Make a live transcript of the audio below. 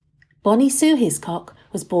Bonnie Sue Hiscock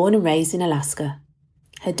was born and raised in Alaska.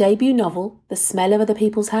 Her debut novel, The Smell of Other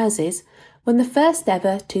People's Houses, won the first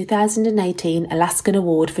ever 2018 Alaskan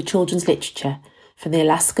Award for Children's Literature from the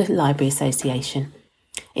Alaska Library Association.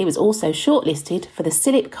 It was also shortlisted for the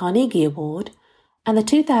Philip Carnegie Award and the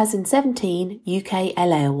 2017 UK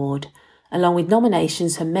LA Award, along with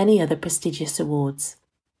nominations for many other prestigious awards.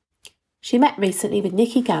 She met recently with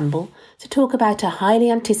Nikki Gamble to talk about her highly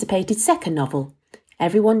anticipated second novel,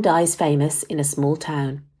 Everyone Dies Famous in a Small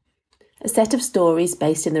Town. A set of stories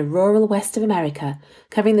based in the rural west of America,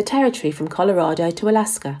 covering the territory from Colorado to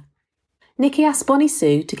Alaska. Nikki asked Bonnie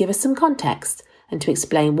Sue to give us some context and to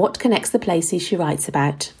explain what connects the places she writes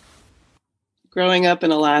about. Growing up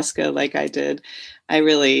in Alaska, like I did,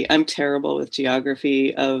 I'm terrible with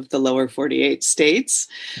geography of the lower 48 states.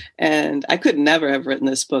 And I could never have written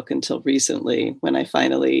this book until recently, when I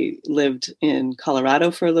finally lived in Colorado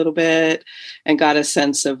for a little bit and got a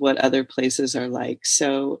sense of what other places are like.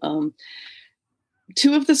 So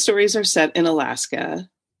two of the stories are set in Alaska.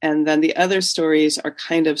 And then the other stories are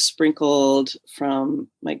kind of sprinkled from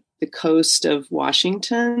like the coast of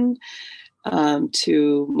Washington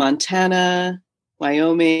to Montana,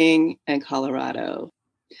 Wyoming, and Colorado.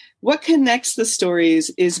 What connects the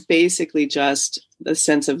stories is basically just the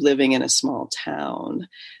sense of living in a small town.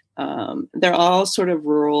 They're all sort of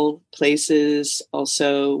rural places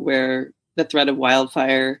also where the threat of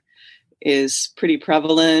wildfire is pretty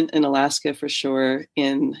prevalent, in Alaska for sure,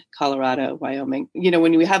 in Colorado, Wyoming. You know,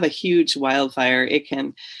 when we have a huge wildfire,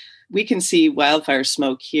 we can see wildfire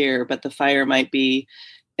smoke here, but the fire might be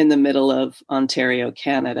in the middle of Ontario,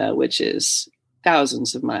 Canada, which is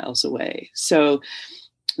thousands of miles away. So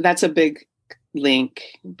that's a big link.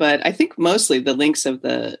 But I think mostly the links of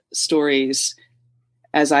the stories,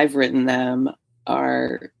 as I've written them,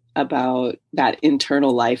 are about that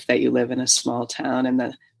internal life that you live in a small town and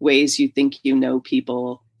the ways you think you know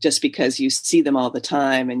people just because you see them all the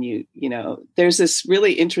time. And you know, there's this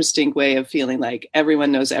really interesting way of feeling like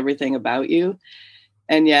everyone knows everything about you.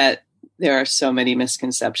 And yet there are so many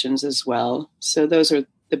misconceptions as well. So those are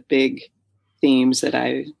the big themes that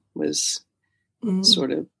I was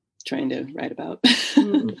sort of trying to write about.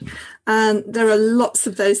 And there are lots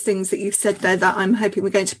of those things that you've said there that I'm hoping we're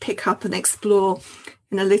going to pick up and explore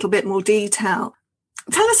in a little bit more detail.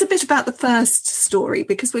 Tell us a bit about the first story,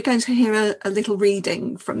 because we're going to hear a little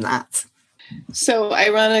reading from that. So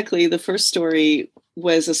ironically, the first story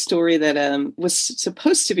was a story that was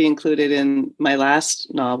supposed to be included in my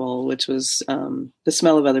last novel, which was The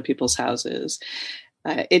Smell of Other People's Houses.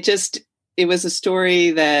 It was a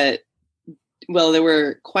story that, well, there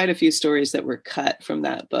were quite a few stories that were cut from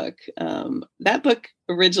that book. That book,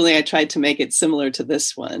 originally, I tried to make it similar to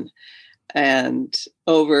this one. And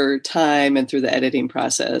over time and through the editing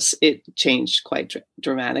process, it changed quite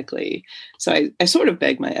dramatically. So I sort of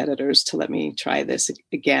begged my editors to let me try this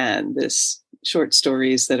again, this short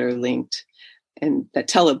stories that are linked and that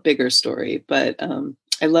tell a bigger story. But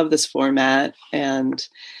I love this format. And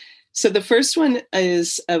so the first one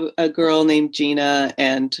is a girl named Gina,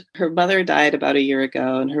 and her mother died about a year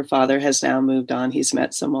ago, and her father has now moved on. He's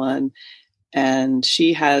met someone, and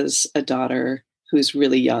she has a daughter who's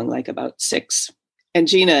really young, like about 6. And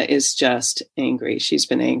Gina is just angry. She's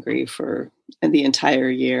been angry for the entire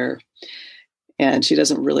year, and she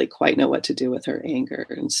doesn't really quite know what to do with her anger.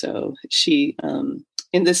 And so she,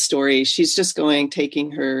 in this story, she's just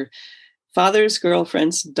taking her father's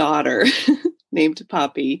girlfriend's daughter named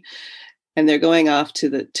Poppy, and they're going off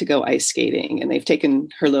to go ice skating. And they've taken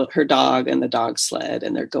her dog and the dog sled,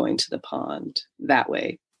 and they're going to the pond that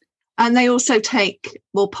way. And they also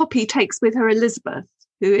Poppy takes with her Elizabeth,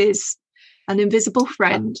 who is an invisible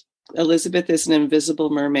friend. Elizabeth is an invisible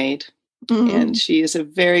mermaid, and she is a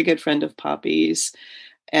very good friend of Poppy's.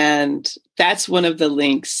 And that's one of the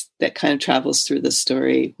links that kind of travels through the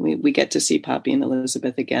story. We get to see Poppy and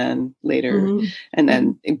Elizabeth again later, and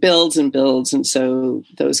then it builds and builds. And so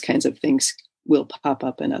those kinds of things will pop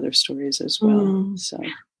up in other stories as well.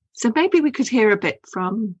 So maybe we could hear a bit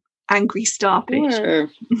from Angry Starfish. Sure.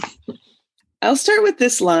 I'll start with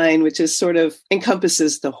this line, which is sort of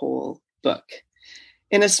encompasses the whole book.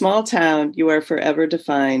 In a small town, you are forever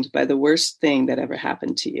defined by the worst thing that ever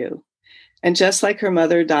happened to you. And just like her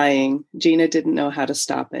mother dying, Gina didn't know how to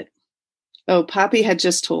stop it. Oh, Poppy had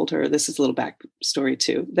just told her, this is a little backstory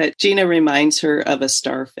too, that Gina reminds her of a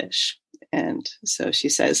starfish. And so she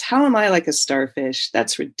says, "How am I like a starfish?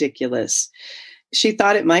 That's ridiculous." She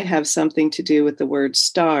thought it might have something to do with the word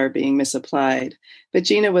star being misapplied, but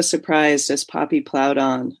Gina was surprised as Poppy plowed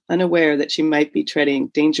on, unaware that she might be treading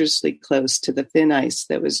dangerously close to the thin ice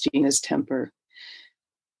that was Gina's temper.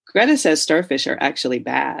 Greta says starfish are actually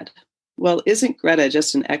bad. Well, isn't Greta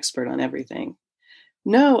just an expert on everything?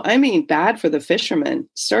 No, I mean bad for the fishermen.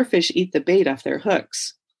 Starfish eat the bait off their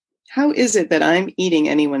hooks. How is it that I'm eating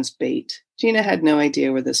anyone's bait? Gina had no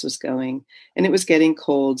idea where this was going, and it was getting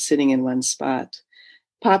cold sitting in one spot.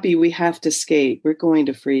 Poppy, we have to skate. We're going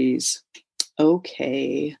to freeze.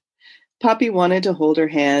 Okay. Poppy wanted to hold her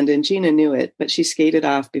hand, and Gina knew it, but she skated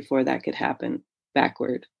off before that could happen,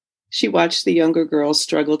 backward. She watched the younger girl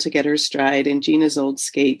struggle to get her stride in Gina's old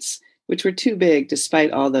skates, which were too big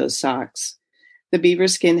despite all those socks. The beaver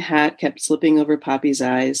skin hat kept slipping over Poppy's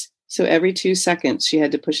eyes, so every 2 seconds she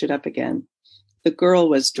had to push it up again. The girl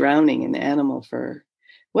was drowning in animal fur.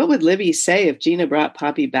 What would Libby say if Gina brought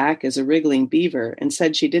Poppy back as a wriggling beaver and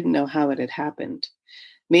said she didn't know how it had happened?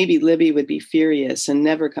 Maybe Libby would be furious and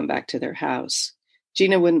never come back to their house.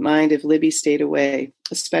 Gina wouldn't mind if Libby stayed away,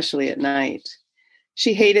 especially at night.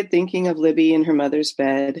 She hated thinking of Libby in her mother's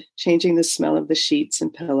bed, changing the smell of the sheets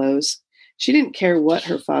and pillows. She didn't care what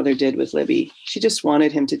her father did with Libby. She just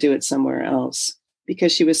wanted him to do it somewhere else,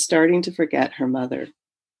 because she was starting to forget her mother.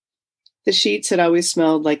 The sheets had always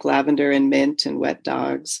smelled like lavender and mint and wet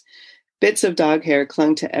dogs. Bits of dog hair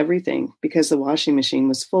clung to everything because the washing machine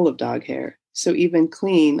was full of dog hair, so even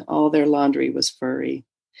clean, all their laundry was furry.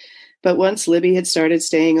 But once Libby had started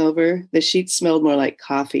staying over, the sheets smelled more like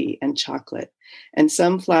coffee and chocolate, and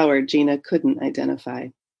some flower Gina couldn't identify.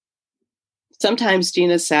 Sometimes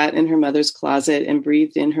Gina sat in her mother's closet and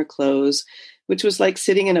breathed in her clothes, which was like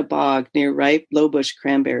sitting in a bog near ripe low-bush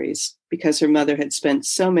cranberries, because her mother had spent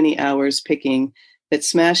so many hours picking that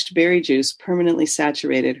smashed berry juice permanently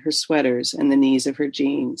saturated her sweaters and the knees of her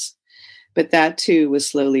jeans. But that, too, was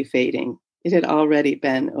slowly fading. It had already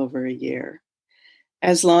been over a year.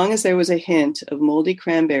 As long as there was a hint of moldy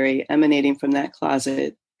cranberry emanating from that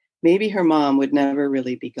closet, maybe her mom would never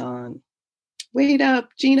really be gone. Wait up,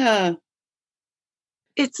 Gina!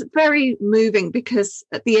 It's very moving because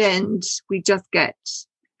at the end, we just get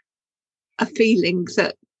a feeling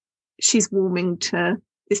that she's warming to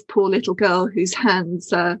this poor little girl whose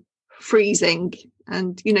hands are freezing.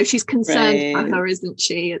 And, you know, she's concerned for her, isn't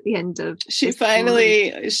she, at the end of she finally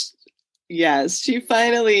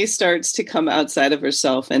starts to come outside of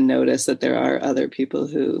herself and notice that there are other people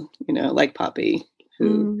who, you know, like Poppy,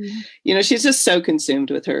 who, you know, she's just so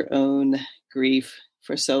consumed with her own grief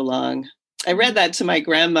for so long. I read that to my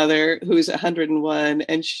grandmother, who's 101,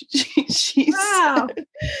 and she's wow.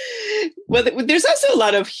 Well, there's also a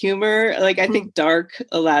lot of humor, like I think dark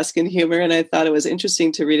Alaskan humor, and I thought it was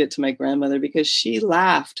interesting to read it to my grandmother because she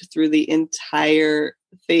laughed through the entire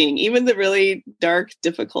thing, even the really dark,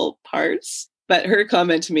 difficult parts. But her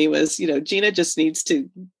comment to me was, you know, Gina just needs to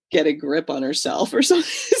get a grip on herself or something,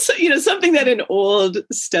 so, you know, something that an old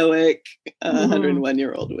stoic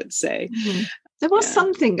 101-year-old would say. There was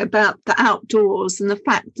something about the outdoors and the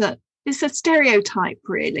fact that it's a stereotype,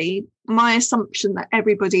 really. My assumption that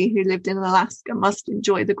everybody who lived in Alaska must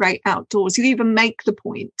enjoy the great outdoors. You even make the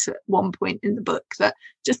point at one point in the book that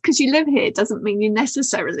just because you live here doesn't mean you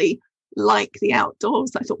necessarily like the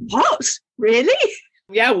outdoors. I thought, what? Really?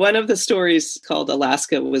 Yeah, one of the stories called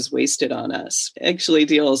Alaska Was Wasted on Us actually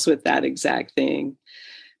deals with that exact thing.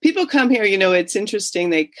 People come here, you know, it's interesting.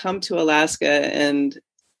 They come to Alaska and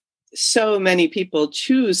so many people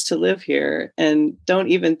choose to live here and don't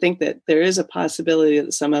even think that there is a possibility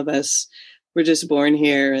that some of us were just born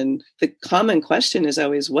here. And the common question is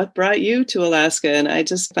always, what brought you to Alaska? And I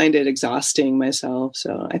just find it exhausting myself.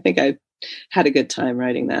 So I think I had a good time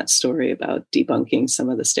writing that story about debunking some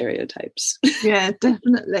of the stereotypes. Yeah,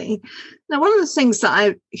 definitely. Now, one of the things that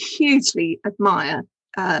I hugely admire,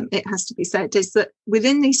 it has to be said, is that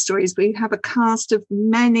within these stories, we have a cast of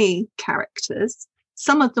many characters,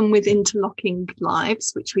 some of them with interlocking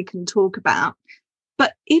lives, which we can talk about.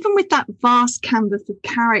 But even with that vast canvas of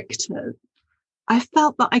characters, I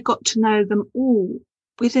felt that I got to know them all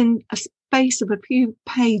within a space of a few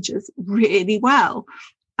pages really well.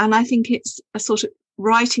 And I think it's a sort of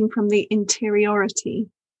writing from the interiority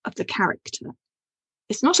of the character.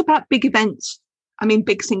 It's not about big events. I mean,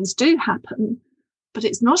 big things do happen, but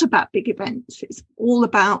it's not about big events. It's all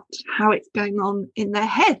about how it's going on in their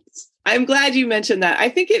heads. I'm glad you mentioned that. I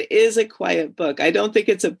think it is a quiet book. I don't think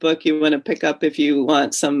it's a book you want to pick up if you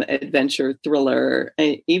want some adventure thriller,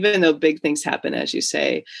 even though big things happen, as you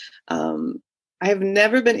say. I have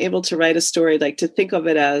never been able to write a story like to think of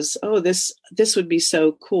it as, oh, this would be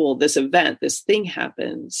so cool. This event, this thing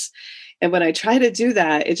happens. And when I try to do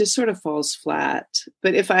that, it just sort of falls flat.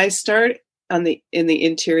 But if I start in the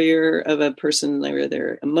interior of a person or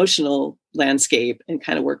their emotional landscape and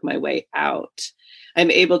kind of work my way out, I'm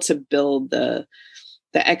able to build the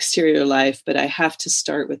the exterior life, but I have to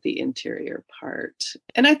start with the interior part.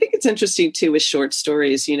 And I think it's interesting too with short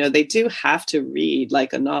stories, they do have to read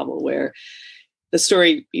like a novel where the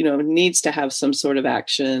story, needs to have some sort of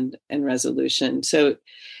action and resolution. So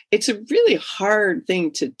it's a really hard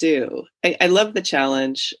thing to do. I love the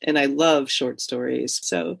challenge and I love short stories.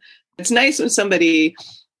 So it's nice when somebody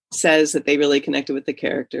says that they really connected with the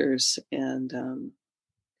characters. And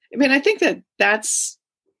I think that that's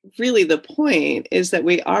really the point, is that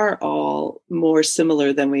we are all more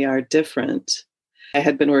similar than we are different. I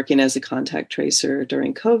had been working as a contact tracer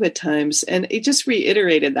during COVID times, and it just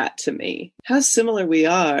reiterated that to me, how similar we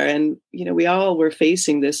are. And, we all were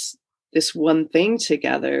facing this one thing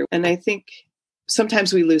together. And I think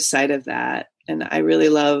sometimes we lose sight of that. And I really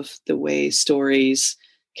love the way stories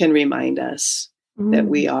can remind us that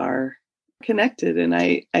we are connected. And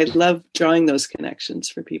I love drawing those connections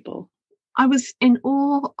for people. I was in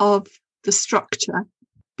awe of the structure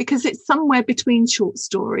because it's somewhere between short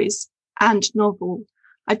stories and novel.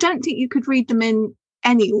 I don't think you could read them in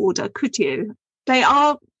any order, could you? They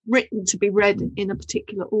are written to be read in a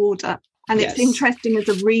particular order. And It's interesting as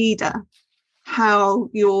a reader how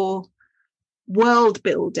your world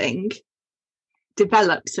building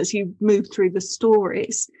develops as you move through the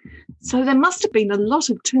stories. So there must have been a lot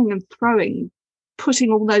of toing and throwing,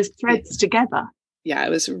 putting all those threads together. Yeah, it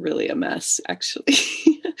was really a mess, actually.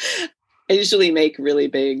 I usually make really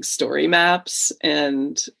big story maps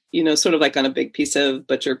and, sort of like on a big piece of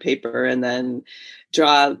butcher paper, and then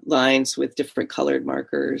draw lines with different colored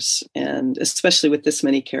markers. And especially with this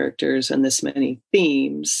many characters and this many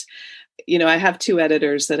themes, I have 2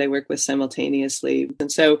 editors that I work with simultaneously.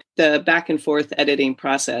 And so the back and forth editing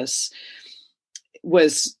process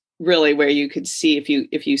was really where you could see,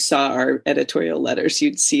 if you saw our editorial letters,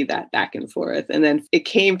 you'd see that back and forth. And then it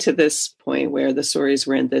came to this point where the stories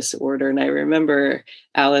were in this order. And I remember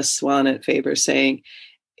Alice Swan at Faber saying,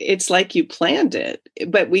 it's like you planned it,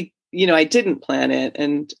 but I didn't plan it.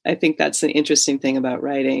 And I think that's the interesting thing about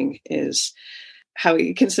writing, is how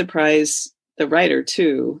it can surprise the writer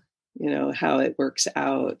too, how it works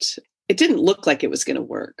out. It didn't look like it was going to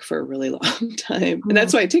work for a really long time. And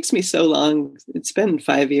that's why it takes me so long. It's been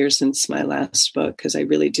 5 years since my last book, because I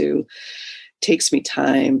really do, takes me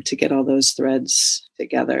time to get all those threads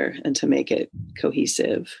together and to make it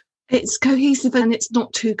cohesive. It's cohesive and it's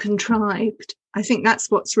not too contrived. I think that's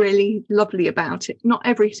what's really lovely about it. Not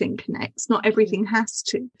everything connects, not everything has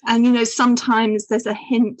to. And, sometimes there's a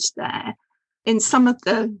hint there. In some of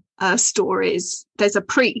the stories, there's a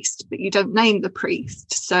priest, but you don't name the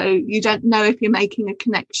priest. So you don't know if you're making a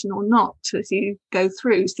connection or not as you go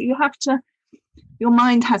through. So your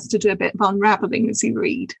mind has to do a bit of unraveling as you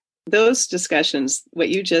read. Those discussions, what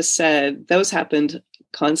you just said, those happened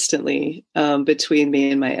constantly between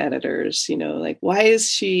me and my editors. Like, why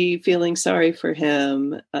is she feeling sorry for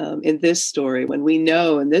him in this story when we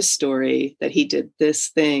know in this story that he did this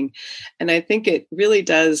thing? And I think it really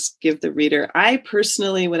does give the reader, I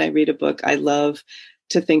personally, when I read a book, I love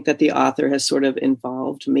to think that the author has sort of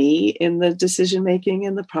involved me in the decision making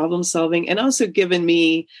and the problem solving, and also given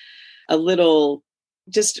me a little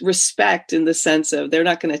just respect in the sense of they're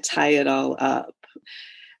not going to tie it all up.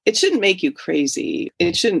 It shouldn't make you crazy.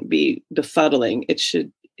 It shouldn't be befuddling. It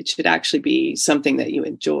should actually be something that you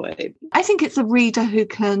enjoy. I think it's a reader who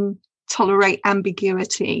can tolerate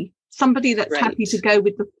ambiguity, somebody that's happy to go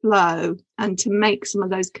with the flow and to make some of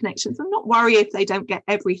those connections and not worry if they don't get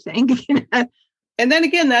everything. And then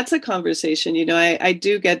again, that's a conversation. I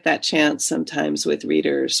do get that chance sometimes with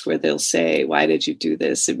readers where they'll say, why did you do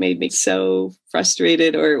this? It made me so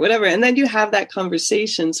frustrated or whatever. And then you have that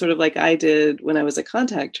conversation sort of like I did when I was a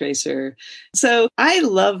contact tracer. So I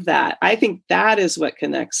love that. I think that is what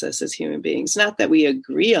connects us as human beings. Not that we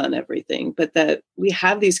agree on everything, but that we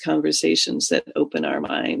have these conversations that open our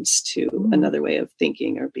minds to another way of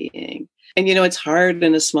thinking or being. And, it's hard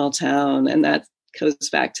in a small town, and that goes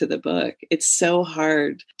back to the book. It's so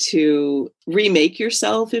hard to remake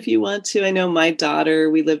yourself if you want to. I know my daughter,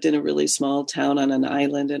 we lived in a really small town on an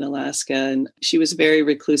island in Alaska, and she was very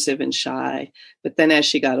reclusive and shy. But then as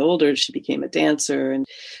she got older, she became a dancer.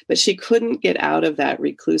 But she couldn't get out of that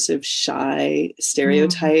reclusive, shy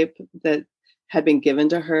stereotype that had been given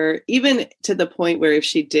to her, even to the point where if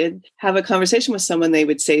she did have a conversation with someone, they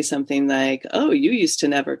would say something like, oh, you used to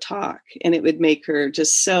never talk. And it would make her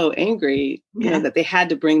just so angry, that they had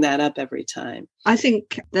to bring that up every time. I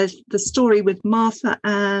think there's the story with Martha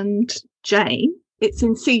and Jane. It's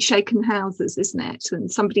in Sea Shaken Houses, isn't it? And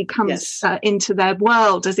somebody comes into their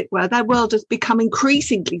world, as it were. Their world has become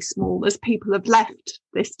increasingly small as people have left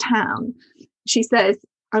this town. She says,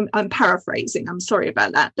 I'm paraphrasing. I'm sorry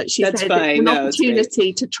about that. But she That's said fine. it's an No,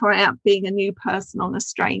 opportunity to try out being a new person on a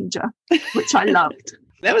stranger, which I loved.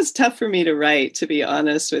 That was tough for me to write, to be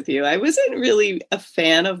honest with you. I wasn't really a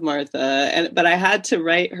fan of Martha, but I had to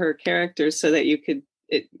write her character so that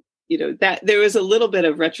that there was a little bit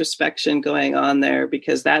of retrospection going on there,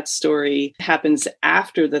 because that story happens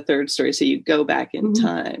after the third story. So you go back in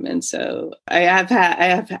time. And so I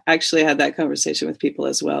have actually had that conversation with people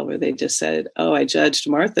as well, where they just said, "Oh, I judged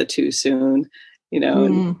Martha too soon."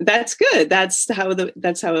 And that's good. That's how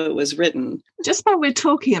it was written. Just while we're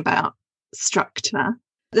talking about structure,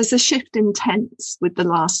 there's a shift in tense with the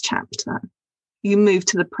last chapter. You move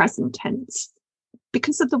to the present tense.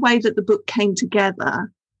 Because of the way that the book came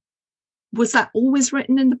together, was that always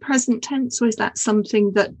written in the present tense, or is that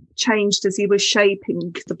something that changed as you were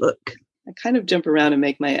shaping the book? I kind of jump around and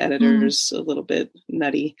make my editors a little bit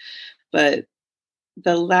nutty. But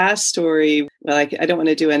the last story, well, I don't want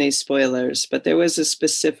to do any spoilers, but there was a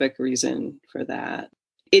specific reason for that.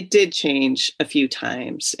 It did change a few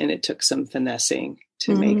times, and it took some finessing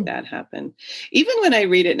to make that happen. Even when I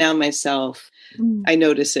read it now myself, I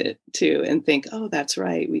notice it too and think, oh, that's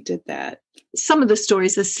right, we did that. Some of the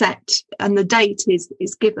stories are set and the date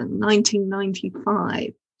is given,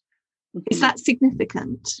 1995. Is that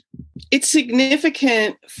significant? It's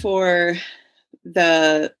significant for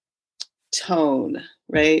the tone,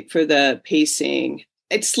 right? For the pacing.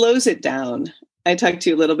 It slows it down. I talked to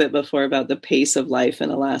you a little bit before about the pace of life in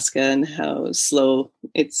Alaska and how slow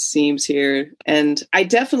it seems here. And I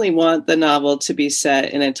definitely want the novel to be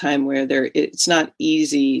set in a time where it's not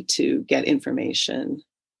easy to get information,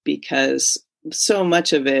 because so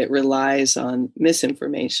much of it relies on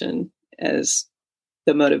misinformation as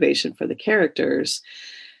the motivation for the characters.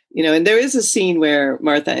 And there is a scene where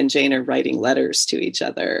Martha and Jane are writing letters to each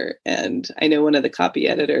other. And I know one of the copy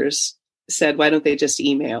editors said, why don't they just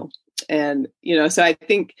email? And, so I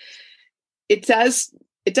think it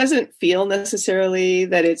doesn't feel necessarily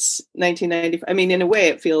that it's 1995. I mean, in a way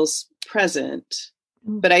it feels present,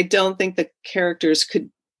 but I don't think the characters could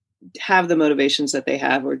have the motivations that they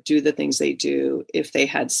have or do the things they do if they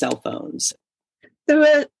had cell phones. There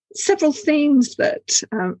were several themes that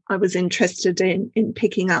I was interested in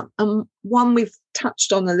picking up. One we've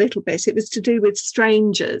touched on a little bit. It was to do with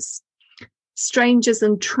strangers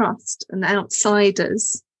and trust, and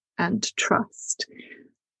outsiders and trust.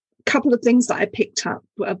 A couple of things that I picked up.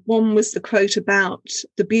 One was the quote about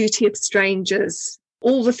the beauty of strangers,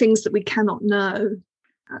 all the things that we cannot know.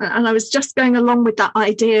 And I was just going along with that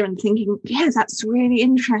idea and thinking, yeah, that's really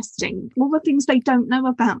interesting. All the things they don't know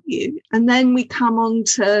about you. And then we come on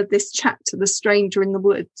to this chapter, The Stranger in the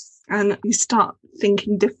Woods, and you start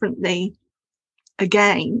thinking differently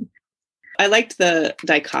again. I liked the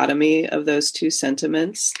dichotomy of those two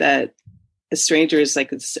sentiments, that a stranger is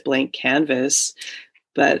like a blank canvas,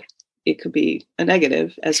 but it could be a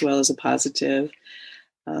negative as well as a positive.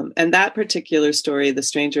 And that particular story, The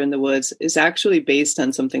Stranger in the Woods, is actually based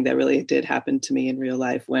on something that really did happen to me in real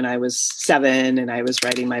life when I was 7 and I was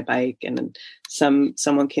riding my bike and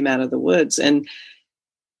someone came out of the woods. And,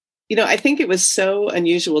 I think it was so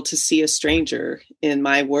unusual to see a stranger in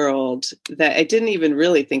my world that I didn't even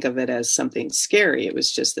really think of it as something scary. It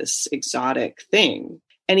was just this exotic thing.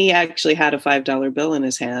 And he actually had a $5 bill in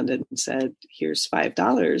his hand and said, here's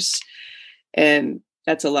 $5. And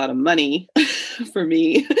that's a lot of money for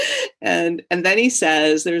me. And then he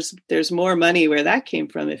says, there's more money where that came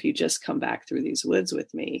from if you just come back through these woods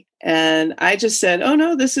with me. And I just said, oh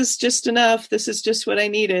no, this is just enough. This is just what I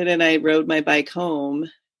needed. And I rode my bike home.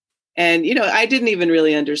 And, I didn't even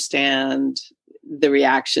really understand the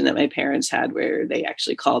reaction that my parents had, where they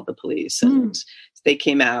actually called the police and they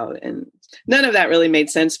came out, and none of that really made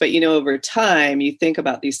sense. But, over time, you think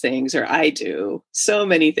about these things, or I do. So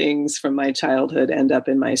many things from my childhood end up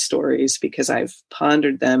in my stories because I've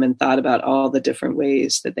pondered them and thought about all the different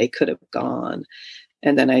ways that they could have gone.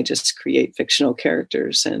 And then I just create fictional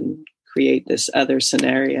characters and create this other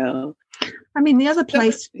scenario. I mean, the other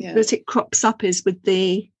place that it crops up is with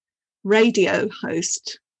the radio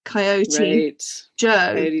host, Coyote Joe,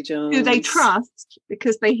 Coyote Jones, who they trust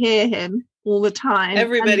because they hear him all the time.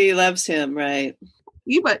 Everybody loves him, right?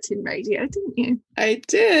 You worked in radio, didn't you? I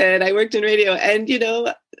did. I worked in radio. And,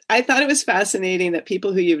 I thought it was fascinating that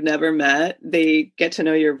people who you've never met, they get to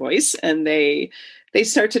know your voice and they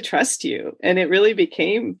start to trust you. And it really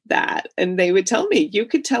became that. And they would tell me, you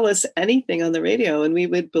could tell us anything on the radio and we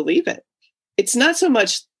would believe it. It's not so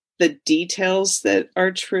much the details that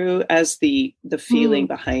are true as the feeling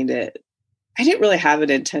behind it. I didn't really have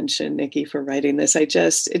an intention, Nikki, for writing this. I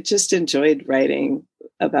just enjoyed writing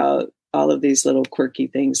about all of these little quirky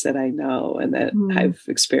things that I know and that I've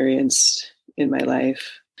experienced in my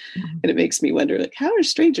life. And it makes me wonder, like, how are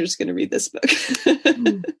strangers going to read this book?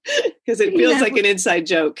 Because it feels like an inside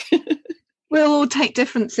joke. We'll all take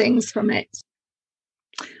different things from it.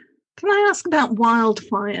 Can I ask about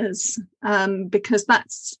wildfires? Because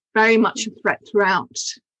that's very much a threat throughout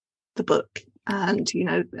the book. And,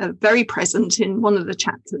 very present in one of the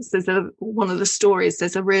chapters. One of the stories,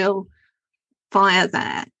 there's a real fire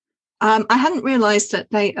there. I hadn't realised that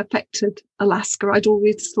they affected Alaska. I'd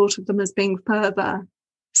always thought of them as being further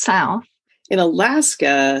south. In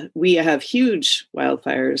Alaska, we have huge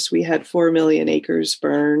wildfires. We had 4 million acres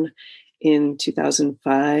burn in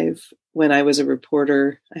 2005. When I was a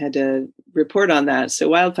reporter, I had to report on that. So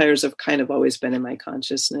wildfires have kind of always been in my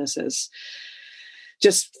consciousness as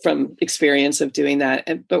just from experience of doing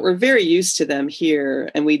that. But we're very used to them here,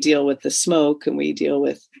 and we deal with the smoke and we deal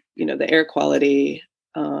with, the air quality.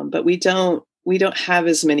 But we don't have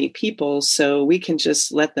as many people, so we can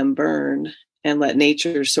just let them burn and let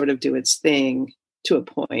nature sort of do its thing to a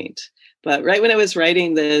point. But right when I was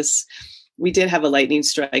writing this, we did have a lightning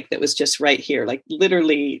strike that was just right here, like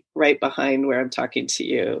literally right behind where I'm talking to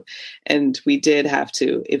you. And we did have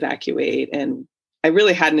to evacuate. And I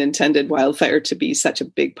really hadn't intended wildfire to be such a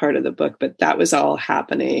big part of the book, but that was all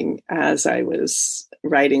happening as I was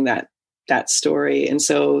writing that story. And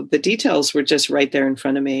so the details were just right there in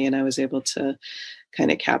front of me, and I was able to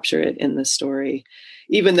kind of capture it in the story.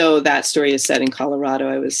 Even though that story is set in Colorado,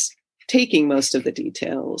 I was taking most of the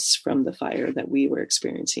details from the fire that we were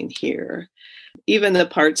experiencing here. Even the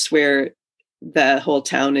parts where the whole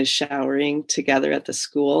town is showering together at the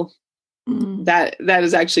school, that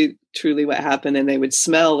is actually truly what happened. And they would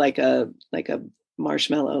smell like a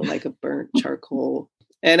marshmallow, like a burnt charcoal.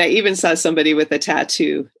 And I even saw somebody with a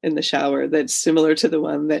tattoo in the shower that's similar to the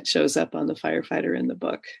one that shows up on the firefighter in the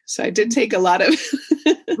book. So I did take a lot of,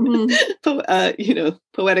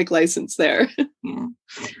 poetic license there. Yeah.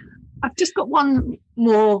 I've just got one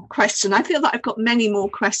more question. I feel that I've got many more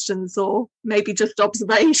questions, or maybe just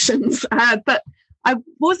observations. But I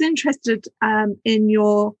was interested in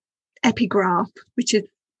your epigraph, which is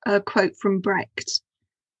a quote from Brecht.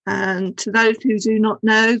 And to those who do not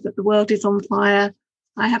know that the world is on fire,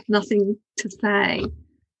 I have nothing to say.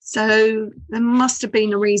 So there must have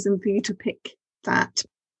been a reason for you to pick that.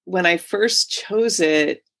 When I first chose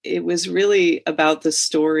it, it was really about the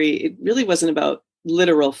story. It really wasn't about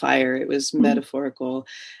literal fire. It was metaphorical.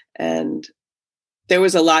 And there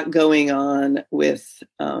was a lot going on with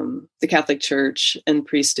the Catholic Church and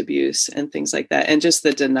priest abuse and things like that, and just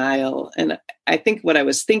the denial. And I think what I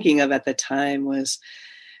was thinking of at the time was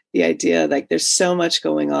the idea, like, there's so much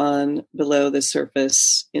going on below the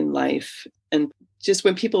surface in life. And just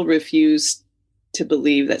when people refuse to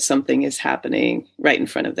believe that something is happening right in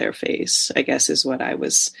front of their face, I guess is what I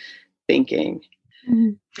was thinking.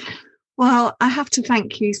 Well, I have to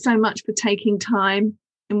thank you so much for taking time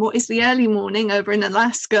in what is the early morning over in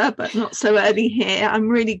Alaska, but not so early here. I'm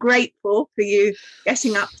really grateful for you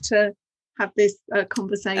getting up to have this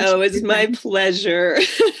conversation. Oh, it's my pleasure.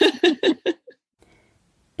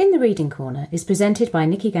 In the Reading Corner is presented by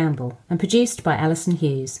Nikki Gamble and produced by Alison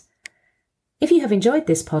Hughes. If you have enjoyed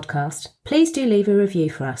this podcast, please do leave a review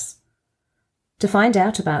for us. To find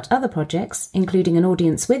out about other projects, including an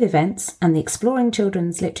audience with events and the Exploring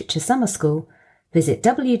Children's Literature Summer School, visit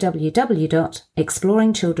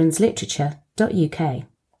www.exploringchildrensliterature.uk.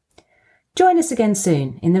 Join us again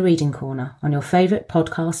soon in the Reading Corner on your favourite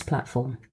podcast platform.